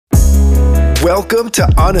Welcome to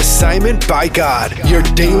On Assignment by God, your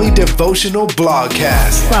daily devotional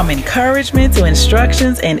blogcast. From encouragement to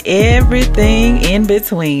instructions and everything in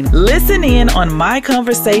between. Listen in on my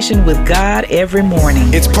conversation with God every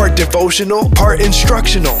morning. It's part devotional, part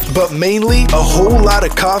instructional, but mainly a whole lot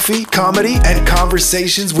of coffee, comedy, and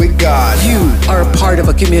conversations with God. You are a part of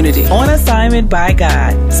a community. On Assignment by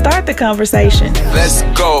God. Start the conversation. Let's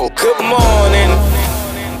go. Good morning.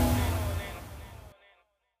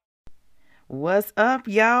 What's up,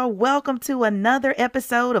 y'all? Welcome to another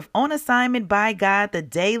episode of On Assignment by God, the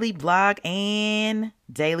daily blog and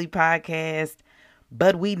daily podcast,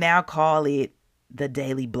 but we now call it the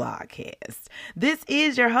Daily Blogcast. This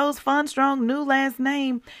is your host, Fun Strong, new last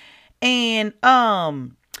name. And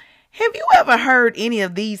have you ever heard any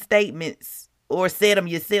of these statements or said them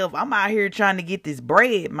yourself? I'm out here trying to get this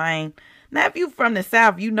bread, man. Now, if you from the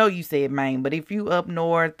South, you know you said man, but if you up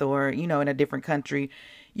north or, in a different country,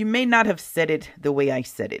 you may not have said it the way I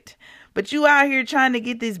said it, but you out here trying to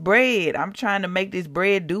get this bread. I'm trying to make this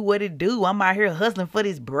bread do what it do. I'm out here hustling for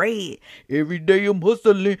this bread. Every day I'm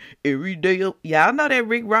hustling. Every day. Y'all know that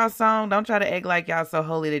Rick Ross song. Don't try to act like y'all so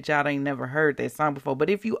holy that y'all ain't never heard that song before. But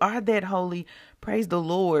if you are that holy, praise the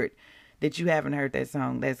Lord that you haven't heard that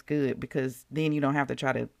song. That's good, because then you don't have to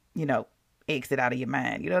try to, exit out of your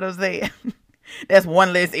mind. You know what I'm saying? That's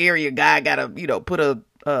one less area God got to, put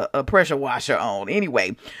a pressure washer on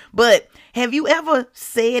anyway. But have you ever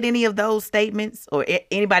said any of those statements, or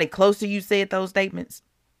anybody close to you said those statements?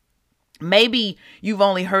 Maybe you've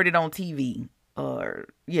only heard it on TV, or,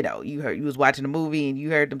 you was watching a movie and you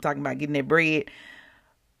heard them talking about getting that bread.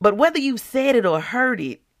 But whether you said it or heard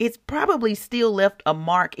it, it's probably still left a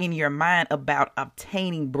mark in your mind about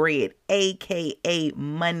obtaining bread, aka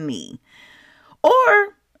money.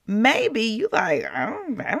 Or maybe you like, I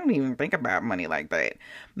don't even think about money like that.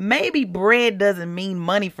 Maybe bread doesn't mean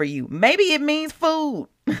money for you. Maybe it means food.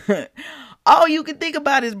 All you can think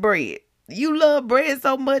about is bread. You love bread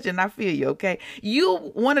so much, and I feel you, okay? You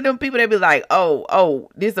one of them people that be like,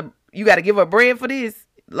 you got to give up bread for this?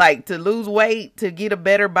 Like, to lose weight, to get a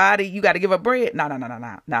better body, you got to give up bread?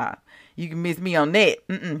 Nah. You can miss me on that.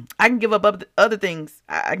 I can give up other things.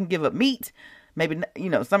 I can give up meat. Maybe,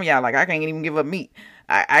 some of y'all like, I can't even give up meat.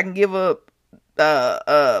 I can give up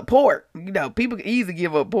pork. People can easily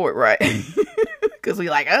give up pork, right? Because we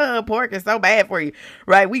like, pork is so bad for you,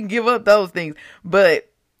 right? We can give up those things. But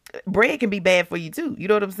bread can be bad for you too. You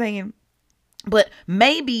know what I'm saying? But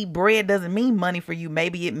maybe bread doesn't mean money for you.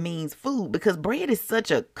 Maybe it means food, because bread is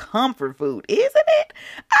such a comfort food, isn't it?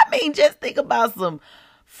 I mean, just think about some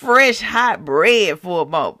fresh hot bread for a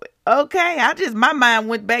moment. Okay, my mind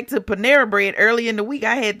went back to Panera Bread early in the week.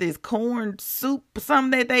 I had this corn soup,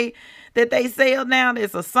 something that they sell now.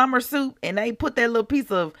 It's a summer soup, and they put that little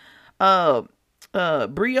piece of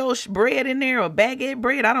brioche bread in there, or baguette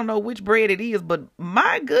bread. I don't know which bread it is, but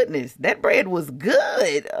my goodness, that bread was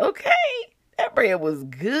good. Okay. That bread was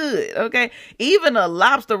good, okay? Even a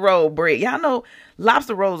lobster roll bread. Y'all know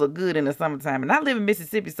lobster rolls are good in the summertime. And I live in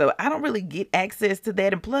Mississippi, so I don't really get access to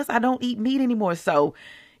that. And plus, I don't eat meat anymore. So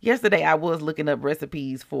yesterday, I was looking up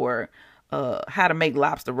recipes for how to make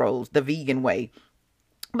lobster rolls the vegan way.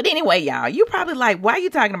 But anyway, y'all, you're probably like, why are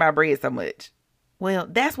you talking about bread so much? Well,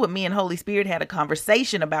 that's what me and Holy Spirit had a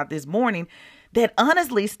conversation about this morning that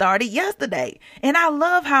honestly started yesterday. And I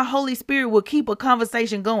love how Holy Spirit will keep a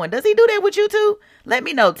conversation going. Does he do that with you too? Let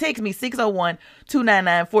me know. Text me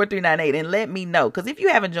 601-299-4398 and let me know. Because if you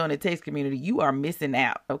haven't joined the text community, you are missing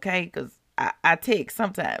out, okay? Because I text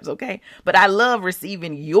sometimes, okay? But I love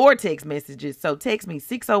receiving your text messages. So text me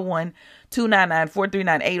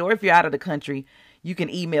 601-299-4398. Or if you're out of the country, you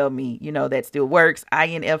can email me. That still works.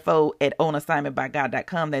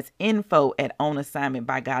 info@onassignmentbygod.com. That's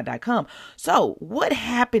info@onassignmentbygod.com. So what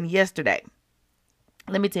happened yesterday?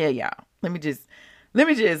 Let me tell y'all. Let me just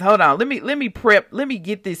hold on. Let me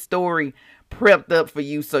get this story prepped up for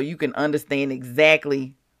you so you can understand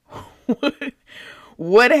exactly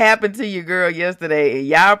what happened to your girl yesterday. And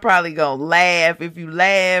y'all probably gonna laugh. If you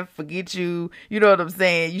laugh, forget you. You know what I'm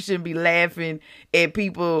saying? You shouldn't be laughing at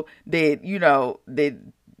people that,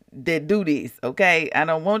 that do this, okay? I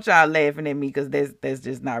don't want y'all laughing at me, because that's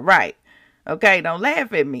just not right. Okay? Don't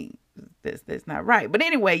laugh at me. That's not right. But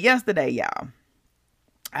anyway, yesterday, y'all,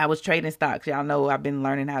 I was trading stocks. Y'all know I've been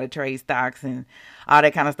learning how to trade stocks and all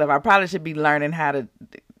that kind of stuff. I probably should be learning how to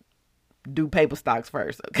do paper stocks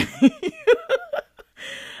first, okay?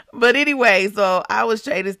 But anyway, so I was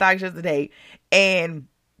trading stocks yesterday, and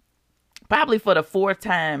probably for the fourth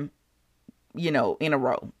time, in a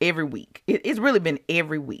row, every week. It's really been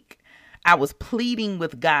every week. I was pleading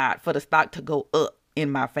with God for the stock to go up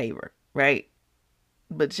in my favor, right?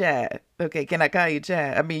 but Chad. Okay, can I call you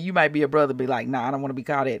Chad? I mean, you might be a brother, be like, nah, I don't want to be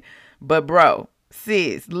called it. But bro,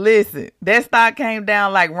 sis, listen, that stock came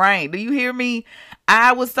down like rain. Do you hear me?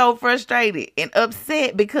 I was so frustrated and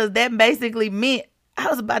upset because that basically meant I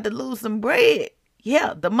was about to lose some bread.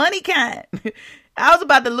 Yeah, the money kind. I was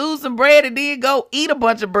about to lose some bread and then go eat a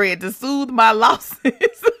bunch of bread to soothe my losses.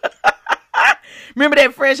 Remember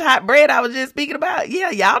that fresh hot bread I was just speaking about?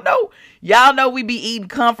 Yeah, y'all know. Y'all know we be eating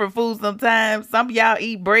comfort food sometimes. Some of y'all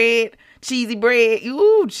eat bread, cheesy bread.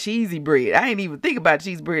 Ooh, cheesy bread. I ain't even think about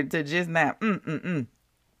cheese bread until just now.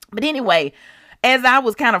 But anyway, as I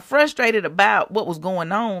was kind of frustrated about what was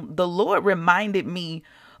going on, the Lord reminded me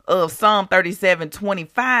of Psalm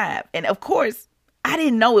 37:25. And of course, I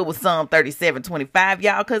didn't know it was Psalm 37:25,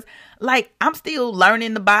 y'all, because like I'm still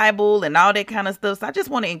learning the Bible and all that kind of stuff. So I just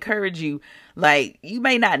want to encourage you, like, you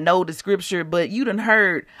may not know the scripture, but you done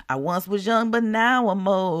heard, I once was young, but now I'm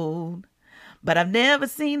old. But I've never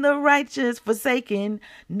seen the righteous forsaken,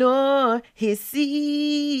 nor his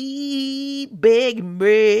seed begging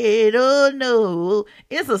bread. Oh no.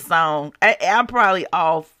 It's a song. I'm probably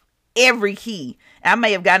off every key. I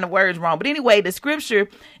may have gotten the words wrong. But anyway, the scripture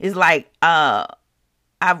is like,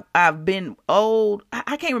 I've been old.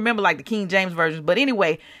 I can't remember like the King James version, but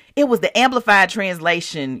anyway, it was the Amplified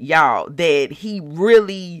translation, y'all, that he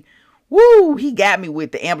really, he got me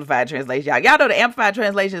with the Amplified translation, y'all. Y'all know the Amplified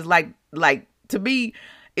translation is like to me,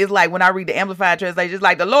 it's like when I read the Amplified translation, it's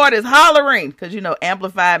like the Lord is hollering, because, you know,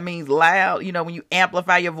 amplified means loud. You know, when you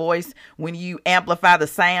amplify your voice, when you amplify the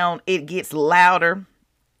sound, it gets louder.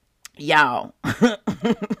 Y'all,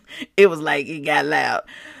 it was like it got loud.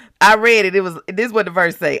 I read it. This is what the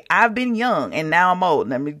verse say. I've been young and now I'm old.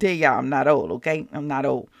 Let me tell y'all, I'm not old. Okay. I'm not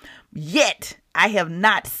old. Yet I have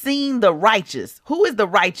not seen the righteous. Who is the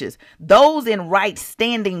righteous? Those in right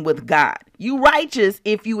standing with God. You righteous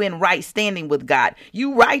if you in right standing with God.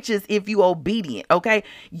 You righteous if you obedient. Okay.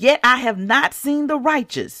 Yet I have not seen the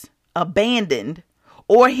righteous abandoned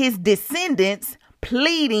or his descendants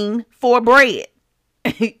pleading for bread.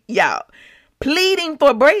 Y'all. Pleading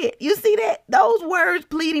for bread. You see that? Those words,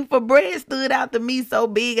 pleading for bread, stood out to me so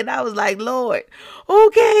big. And I was like, Lord,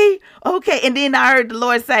 okay. And then I heard the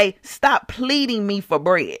Lord say, stop pleading me for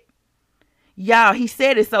bread. Y'all, he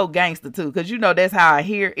said it so gangster too, because you know that's how I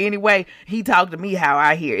hear. Anyway, he talked to me how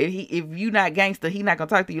I hear. If you not gangster, he not gonna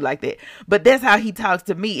talk to you like that. But that's how he talks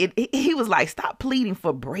to me. He was like, stop pleading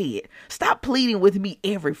for bread. Stop pleading with me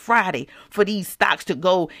every Friday for these stocks to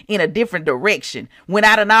go in a different direction, when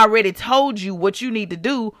I done already told you what you need to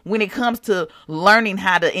do when it comes to learning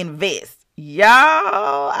how to invest. Y'all,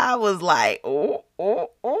 I was like, okay,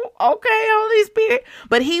 Holy Spirit.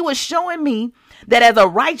 But he was showing me that as a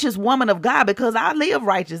righteous woman of God, because I live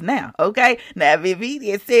righteous now, okay? Now, if he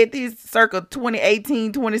had said this circa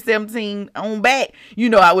 2018, 2017 on back, you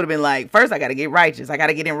know, I would have been like, first I got to get righteous. I got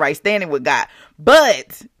to get in right standing with God.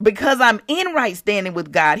 But because I'm in right standing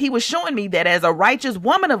with God, he was showing me that as a righteous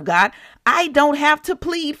woman of God, I don't have to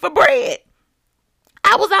plead for bread.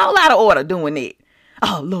 I was all out of order doing it.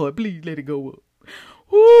 Oh, Lord, please let it go up.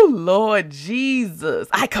 Oh, Lord Jesus.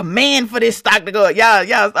 I command for this stock to go up.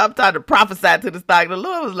 Y'all, I'm trying to prophesy to the stock. The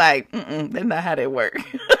Lord was like, that's not how that works.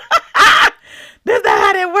 That's not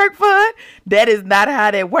how that work, fun. That is not how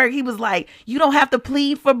that work. He was like, you don't have to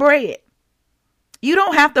plead for bread. You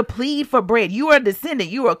don't have to plead for bread. You are a descendant.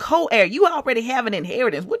 You are a co-heir. You already have an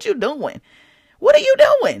inheritance. What you doing? What are you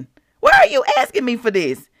doing? Why are you asking me for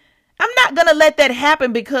this? I'm not going to let that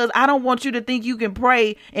happen, because I don't want you to think you can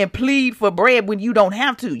pray and plead for bread when you don't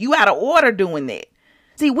have to. You out of order doing that.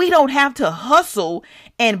 See, we don't have to hustle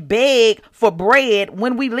and beg for bread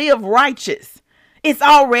when we live righteous. It's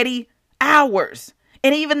already ours.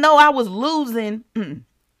 And even though I was losing,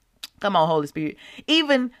 come on, Holy Spirit,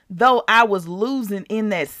 even though I was losing in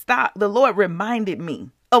that stock, the Lord reminded me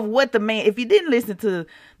of what the man, if you didn't listen to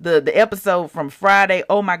the episode from Friday,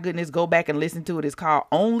 oh my goodness, go back and listen to it. It's called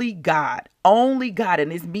Only God. Only God.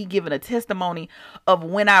 And it's me giving a testimony of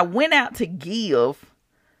when I went out to give,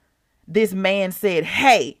 this man said,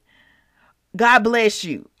 hey, God bless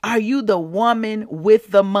you. Are you the woman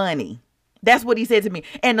with the money? That's what he said to me.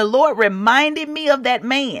 And the Lord reminded me of that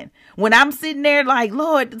man. When I'm sitting there like,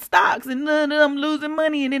 Lord, the stocks and I'm losing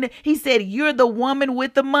money. And then he said, you're the woman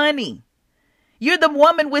with the money. You're the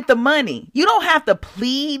woman with the money. You don't have to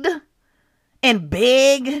plead and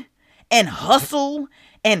beg and hustle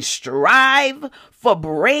and strive for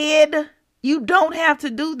bread. You don't have to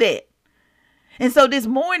do that. And so this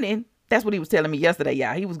morning, That's what he was telling me yesterday,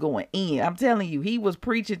 y'all. He was going in. I'm telling you, he was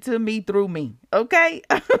preaching to me through me. Okay?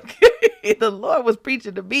 The Lord was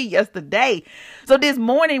preaching to me yesterday. So this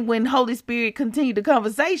morning when Holy Spirit continued the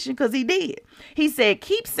conversation, because he did, he said,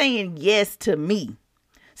 keep saying yes to me.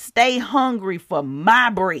 Stay hungry for my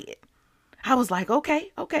bread. I was like,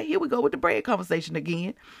 okay, here we go with the bread conversation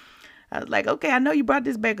again. I was like, okay, I know you brought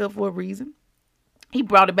this back up for a reason. He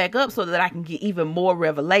brought it back up so that I can get even more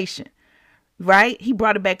revelation, right? He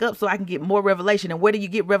brought it back up so I can get more revelation. And where do you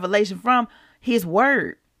get revelation from? His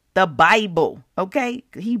word, the Bible, okay?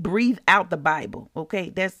 He breathed out the Bible, okay?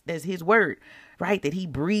 That's his word, right? That he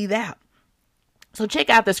breathed out. So check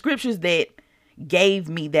out the scriptures that gave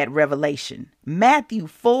me that revelation. Matthew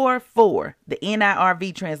 4:4, the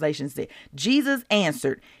NIRV translation said, Jesus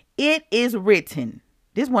answered, it is written.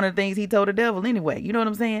 This is one of the things he told the devil anyway. You know what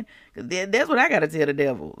I'm saying? That's what I got to tell the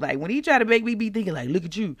devil. Like when he try to make me be thinking like, look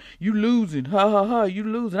at you, you losing. Ha ha ha, you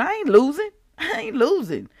losing. I ain't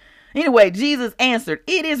losing. Anyway, Jesus answered,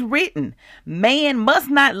 it is written, man must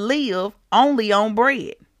not live only on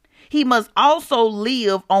bread. He must also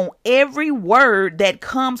live on every word that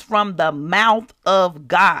comes from the mouth of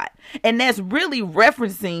God. And that's really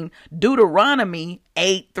referencing Deuteronomy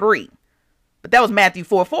 8:3. But that was Matthew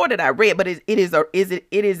 4:4 that I read, but it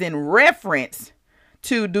is in reference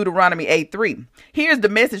to Deuteronomy 8:3. Here's the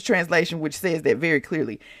Message translation, which says that very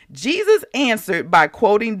clearly. Jesus answered by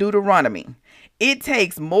quoting Deuteronomy. It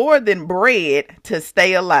takes more than bread to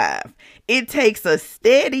stay alive. It takes a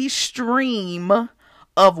steady stream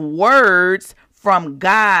of words from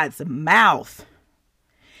God's mouth.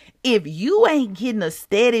 If you ain't getting a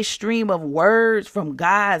steady stream of words from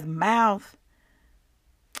God's mouth,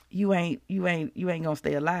 you ain't gonna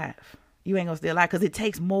stay alive. You ain't gonna stay alive because it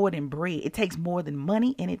takes more than bread. It takes more than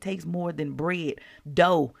money, and it takes more than bread,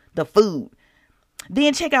 dough, the food.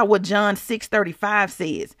 Then check out what John 6:35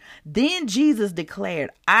 says. Then Jesus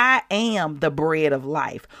declared, I am the bread of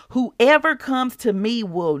life. Whoever comes to me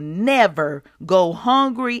will never go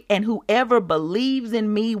hungry, and whoever believes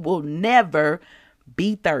in me will never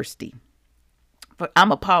be thirsty. I'm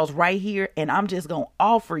going to pause right here, and I'm just going to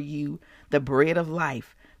offer you the bread of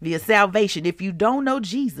life via salvation. If you don't know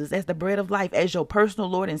Jesus as the bread of life, as your personal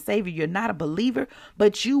Lord and Savior, you're not a believer,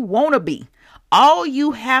 but you want to be. All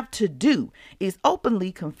you have to do is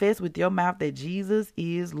openly confess with your mouth that Jesus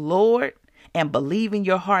is Lord and believe in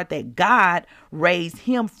your heart that God raised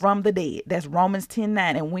him from the dead. That's Romans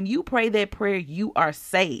 10:9. And when you pray that prayer, you are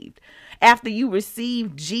saved. After you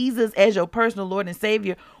receive Jesus as your personal Lord and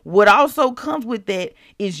Savior, what also comes with that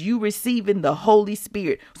is you receiving the Holy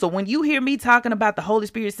Spirit. So when you hear me talking about the Holy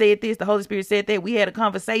Spirit said this, the Holy Spirit said that, we had a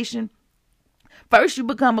conversation. First, you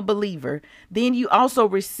become a believer. Then you also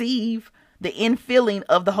receive the infilling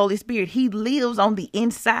of the Holy Spirit. He lives on the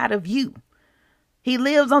inside of you. He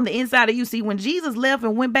lives on the inside of you. See, when Jesus left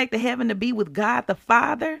and went back to heaven to be with God the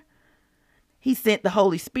Father, he sent the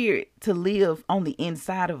Holy Spirit to live on the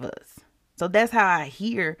inside of us. So that's how I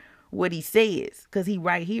hear what he says, because he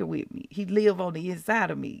right here with me. He live on the inside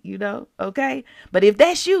of me, you know, okay? But if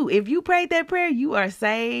that's you, if you prayed that prayer, you are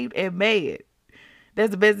saved and made. That's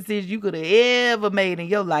the best decision you could have ever made in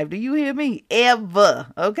your life. Do you hear me? Ever,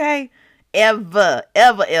 okay? Ever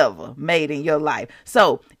made in your life.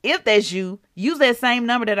 So if that's you, use that same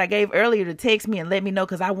number that I gave earlier to text me and let me know,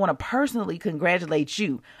 because I want to personally congratulate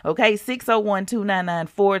you. Okay,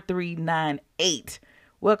 601-299-4398.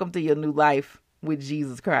 Welcome to your new life with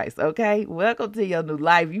Jesus Christ. Okay, welcome to your new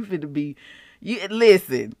life. You finna be,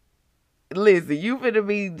 listen, you finna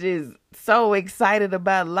be just so excited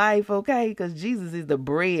about life. Okay, because Jesus is the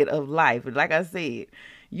bread of life. And like I said,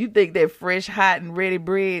 you think that fresh, hot, and ready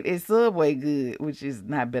bread is Subway good, which is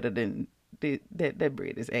not better than that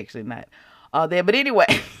bread is actually not all there. But anyway,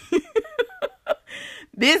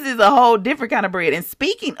 this is a whole different kind of bread. And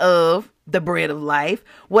speaking of the bread of life,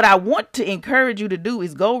 what I want to encourage you to do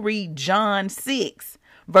is go read John 6,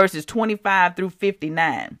 verses 25 through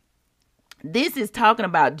 59. This is talking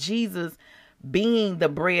about Jesus being the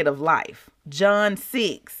bread of life. John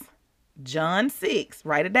 6,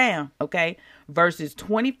 write it down, okay? Verses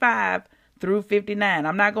 25 through 59.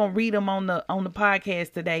 I'm not going to read them on the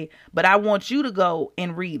podcast today, but I want you to go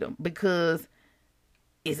and read them because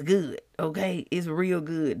it's good, okay? It's real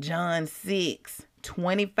good. John 6,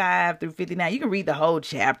 25 through 59. You can read the whole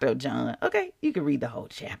chapter of John, okay? You can read the whole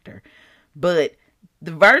chapter, but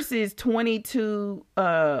the verses 25, you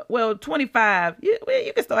can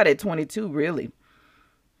start at 22, really.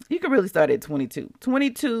 You can really start at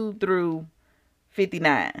 22 through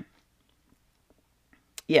 59.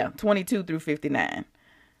 Yeah, 22 through 59.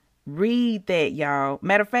 Read that, y'all.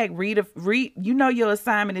 Matter of fact, read. You know, your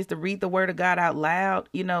assignment is to read the word of God out loud,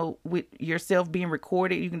 you know, with yourself being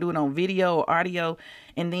recorded. You can do it on video or audio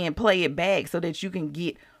and then play it back so that you can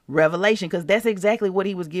get revelation. Because that's exactly what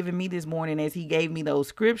he was giving me this morning as he gave me those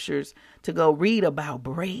scriptures to go read about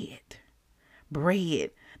bread.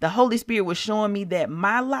 The Holy Spirit was showing me that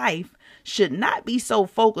my life should not be so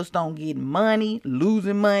focused on getting money,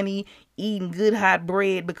 losing money, eating good hot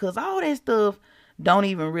bread, because all that stuff don't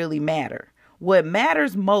even really matter. What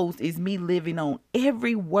matters most is me living on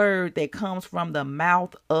every word that comes from the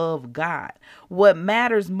mouth of God. What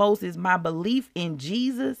matters most is my belief in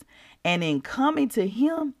Jesus, and in coming to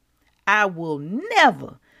him, I will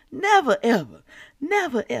never, ever.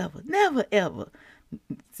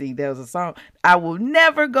 See, there was a song. I will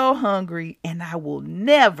never go hungry, and I will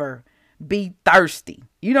never be thirsty.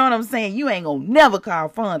 You know what I'm saying? You ain't gonna never call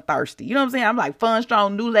Fun thirsty. You know what I'm saying? I'm like, Fun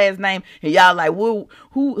Strong, new last name. And y'all like, well,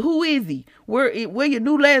 who is he? Where your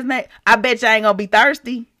new last name? I bet you ain't gonna be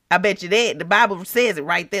thirsty. I bet you that. The Bible says it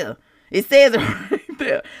right there. It says it right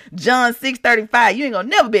there. John 6:35. You ain't gonna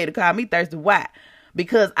never be able to call me thirsty. Why?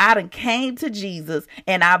 Because I done came to Jesus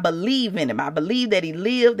and I believe in him. I believe that he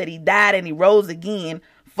lived, that he died, and he rose again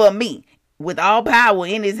for me, with all power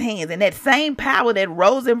in his hands. And that same power that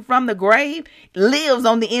rose him from the grave lives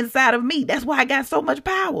on the inside of me. That's why I got so much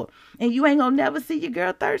power. And you ain't gonna never see your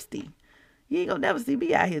girl thirsty. You ain't gonna never see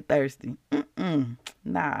me out here thirsty.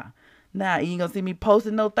 Nah, you ain't gonna see me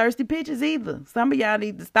posting no thirsty pictures either. Some of y'all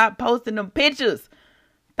need to stop posting them pictures.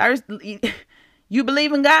 Thirsty. You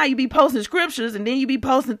believe in God, you be posting scriptures, and then you be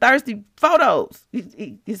posting thirsty photos.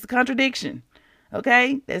 It's a contradiction.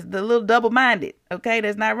 Okay, that's the little double-minded. Okay,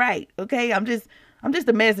 that's not right. Okay, I'm just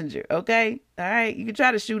a messenger. Okay, all right. You can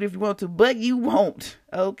try to shoot if you want to, but you won't.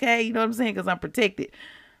 Okay, you know what I'm saying? Because I'm protected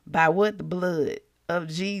by what? The blood of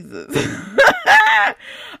Jesus.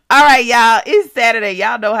 All right, y'all. It's Saturday.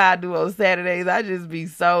 Y'all know how I do on Saturdays. I just be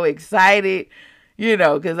so excited, you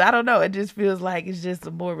know, because I don't know. It just feels like it's just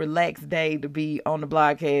a more relaxed day to be on the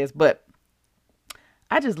blogcast. But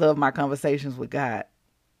I just love my conversations with God.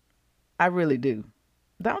 I really do.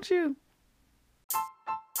 Don't you?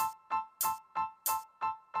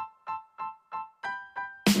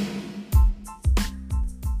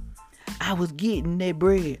 I was getting that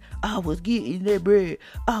bread. I was getting that bread.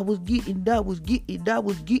 I was getting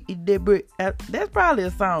that bread. That's probably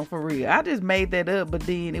a song for real. I just made that up, but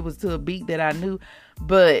then it was to a beat that I knew.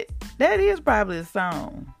 But that is probably a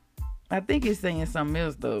song. I think it's saying something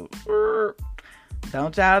else though.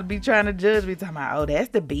 Don't y'all be trying to judge me talking about, oh, that's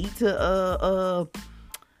the beat to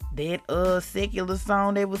that secular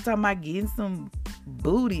song that was talking about getting some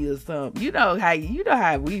booty or something. You know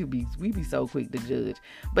how we be so quick to judge.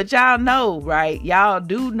 But y'all know, right? Y'all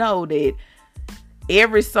do know that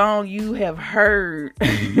every song you have heard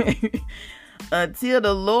until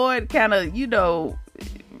the Lord kind of, you know,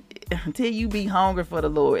 until you be hungry for the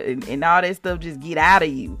Lord and all that stuff just get out of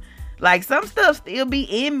you. Like, some stuff still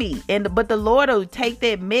be in me, but the Lord will take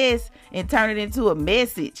that mess and turn it into a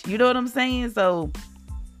message. You know what I'm saying? So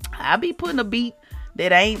I be putting a beat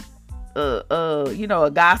that ain't, you know, a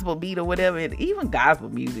gospel beat or whatever, and even gospel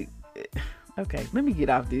music. Okay, let me get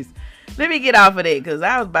off this. Let me get off of that, because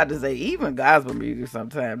I was about to say even gospel music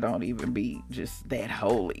sometimes don't even be just that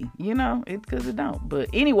holy. You know, it's because it don't. But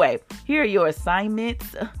anyway, here are your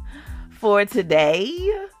assignments for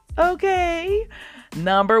today. Okay.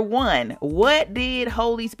 Number 1, what did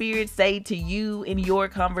Holy Spirit say to you in your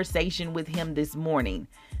conversation with him this morning?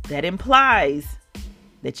 That implies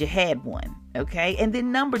that you had one, okay? And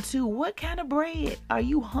then number 2, what kind of bread are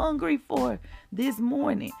you hungry for this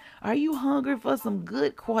morning? Are you hungry for some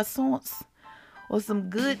good croissants or some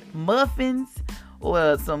good muffins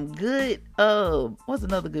or some good, what's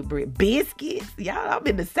another good bread? Biscuits? Y'all, I'm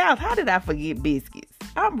in the South. How did I forget biscuits?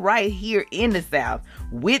 I'm right here in the South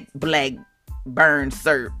with black burn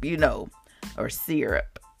syrup, you know, or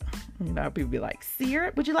syrup. You know, people be like,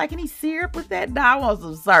 syrup? Would you like any syrup with that? No, I want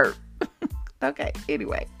some syrup. Okay,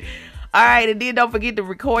 anyway. All right, and then don't forget to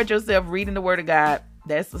record yourself reading the word of God.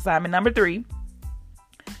 That's assignment number 3.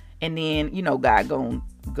 And then, you know, God gonna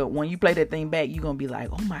go, when you play that thing back, you're gonna be like,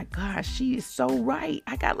 oh my gosh, she is so right.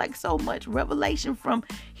 I got like so much revelation from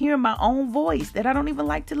hearing my own voice that I don't even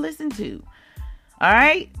like to listen to. All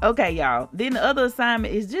right. Okay, y'all. Then the other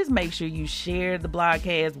assignment is just make sure you share the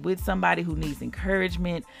blogcast with somebody who needs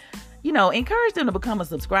encouragement. You know, encourage them to become a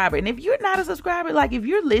subscriber. And if you're not a subscriber, like if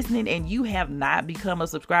you're listening and you have not become a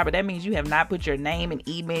subscriber, that means you have not put your name and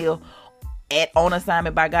email at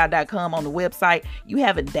onassignmentbygod.com on the website. You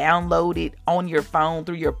haven't downloaded on your phone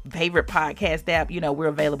through your favorite podcast app. You know, we're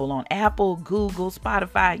available on Apple, Google,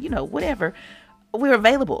 Spotify, you know, whatever. we're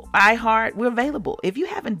available. iHeart, we're available. If you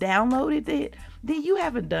haven't downloaded it, then you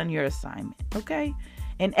haven't done your assignment, okay?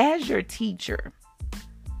 And as your teacher,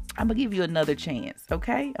 I'm going to give you another chance,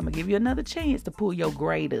 okay? I'm going to give you another chance to pull your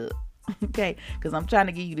grade up, okay? Because I'm trying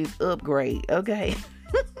to give you this upgrade, okay?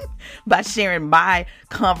 By sharing my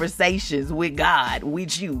conversations with God,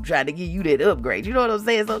 with you, trying to give you that upgrade. You know what I'm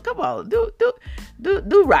saying? So come on,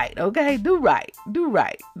 do right, okay? Do right.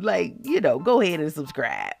 Like, go ahead and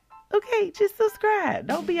subscribe. Okay, just subscribe.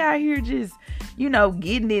 Don't be out here just,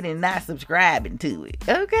 getting it and not subscribing to it.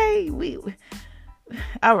 Okay,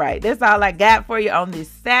 all right. That's all I got for you on this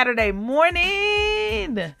Saturday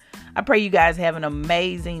morning. I pray you guys have an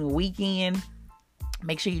amazing weekend.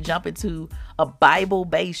 Make sure you jump into a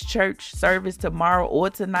Bible-based church service tomorrow or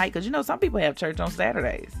tonight. Because, some people have church on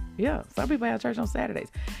Saturdays. Yeah, some people have church on Saturdays.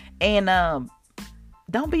 And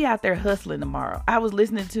don't be out there hustling tomorrow. I was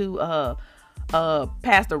listening to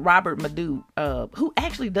Pastor Robert Madu, who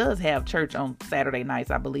actually does have church on Saturday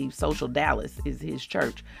nights, I believe. Social Dallas is his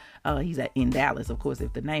church. He's in Dallas, of course,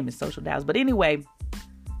 if the name is Social Dallas. But anyway,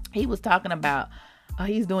 he was talking about,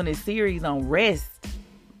 he's doing this series on rest.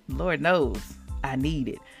 Lord knows I need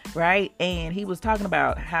it, right? And he was talking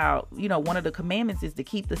about how, one of the commandments is to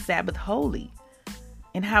keep the Sabbath holy,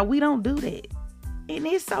 and how we don't do that. And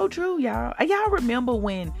it's so true, y'all. Y'all remember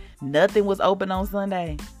when nothing was open on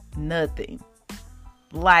Sunday? Nothing.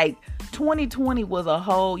 Like 2020 was a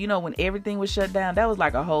whole, when everything was shut down, that was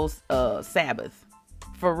like a whole Sabbath.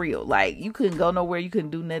 For real. Like, you couldn't go nowhere. You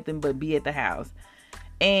couldn't do nothing but be at the house.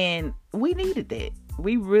 And we needed that.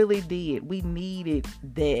 We really did. We needed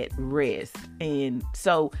that rest. And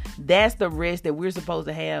so that's the rest that we're supposed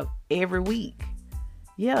to have every week.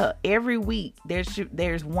 Yeah, every week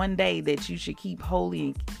there's one day that you should keep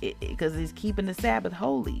holy, because it's keeping the Sabbath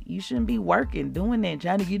holy. You shouldn't be working, doing that,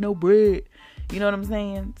 trying to get no bread. You know what I'm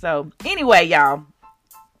saying? So anyway, y'all,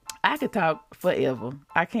 I could talk forever.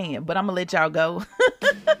 I can, but I'm going to let y'all go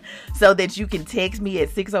so that you can text me at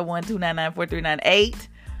 601-299-4398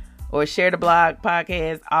 or share the blog,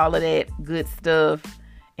 podcast, all of that good stuff,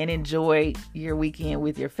 and enjoy your weekend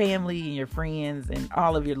with your family and your friends and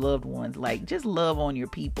all of your loved ones. Like, just love on your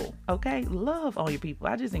people, okay? Love on your people.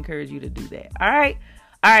 I just encourage you to do that. All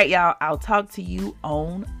right, y'all. I'll talk to you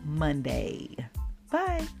on Monday.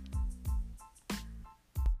 Bye.